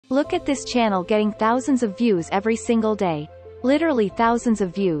Look at this channel getting thousands of views every single day. Literally thousands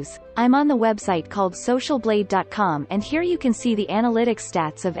of views. I'm on the website called socialblade.com, and here you can see the analytics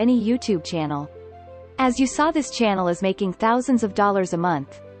stats of any YouTube channel. As you saw, this channel is making thousands of dollars a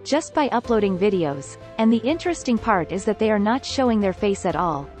month, just by uploading videos, and the interesting part is that they are not showing their face at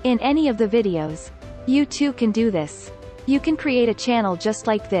all, in any of the videos. You too can do this. You can create a channel just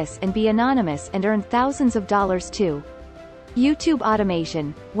like this and be anonymous and earn thousands of dollars too. YouTube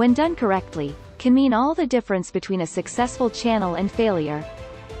automation, when done correctly, can mean all the difference between a successful channel and failure.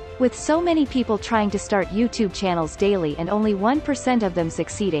 With so many people trying to start YouTube channels daily and only 1% of them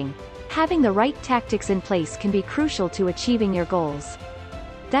succeeding, having the right tactics in place can be crucial to achieving your goals.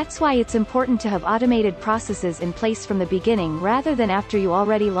 That's why it's important to have automated processes in place from the beginning rather than after you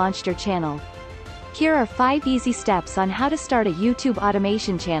already launched your channel. Here are 5 easy steps on how to start a YouTube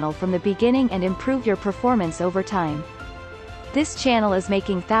automation channel from the beginning and improve your performance over time. This channel is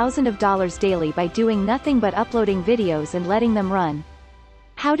making thousands of dollars daily by doing nothing but uploading videos and letting them run.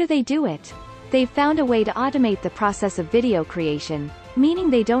 How do they do it? They've found a way to automate the process of video creation, meaning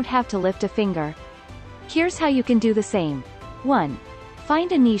they don't have to lift a finger. Here's how you can do the same. 1.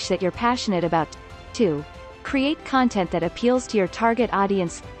 Find a niche that you're passionate about. 2. Create content that appeals to your target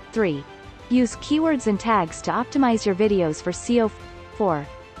audience. 3. Use keywords and tags to optimize your videos for SEO. 4.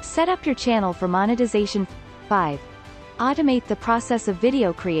 Set up your channel for monetization. 5. Automate the process of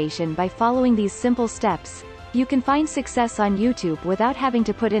video creation by following these simple steps. You can find success on YouTube without having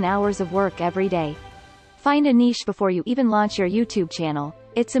to put in hours of work every day. Find a niche before you even launch your YouTube channel.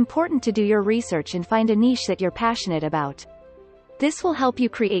 It's important to do your research and find a niche that you're passionate about. This will help you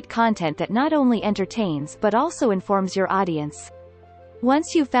create content that not only entertains but also informs your audience.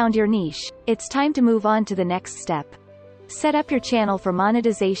 Once you've found your niche, it's time to move on to the next step. Set up your channel for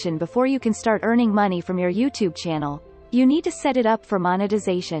monetization. Before you can start earning money from your YouTube channel, you need to set it up for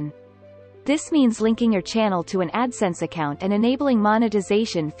monetization. This means linking your channel to an AdSense account and enabling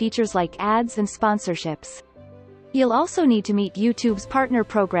monetization features like ads and sponsorships. You'll also need to meet YouTube's partner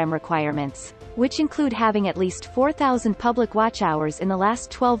program requirements, which include having at least 4,000 public watch hours in the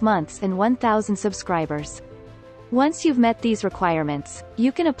last 12 months and 1,000 subscribers. Once you've met these requirements,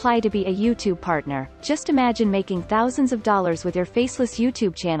 you can apply to be a YouTube partner. Just imagine making thousands of dollars with your faceless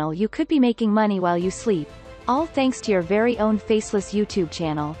YouTube channel. You could be making money while you sleep, all thanks to your very own faceless YouTube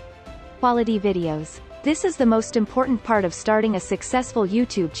channel. Quality videos. This is the most important part of starting a successful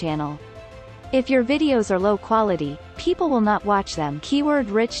YouTube channel. If your videos are low quality, people will not watch them.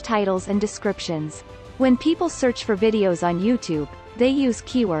 Keyword-rich titles and descriptions. When people search for videos on YouTube, they use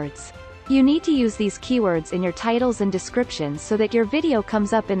keywords. You need to use these keywords in your titles and descriptions so that your video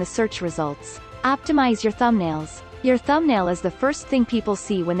comes up in the search results. Optimize your thumbnails. Your thumbnail is the first thing people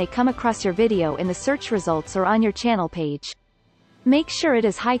see when they come across your video in the search results or on your channel page. Make sure it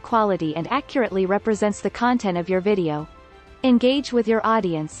is high quality and accurately represents the content of your video. Engage with your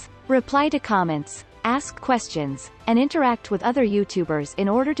audience. Reply to comments, ask questions, and interact with other YouTubers in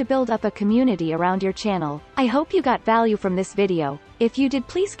order to build up a community around your channel. I hope you got value from this video. If you did,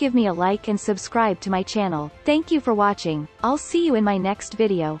 please give me a like and subscribe to my channel. Thank you for watching. I'll see you in my next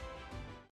video.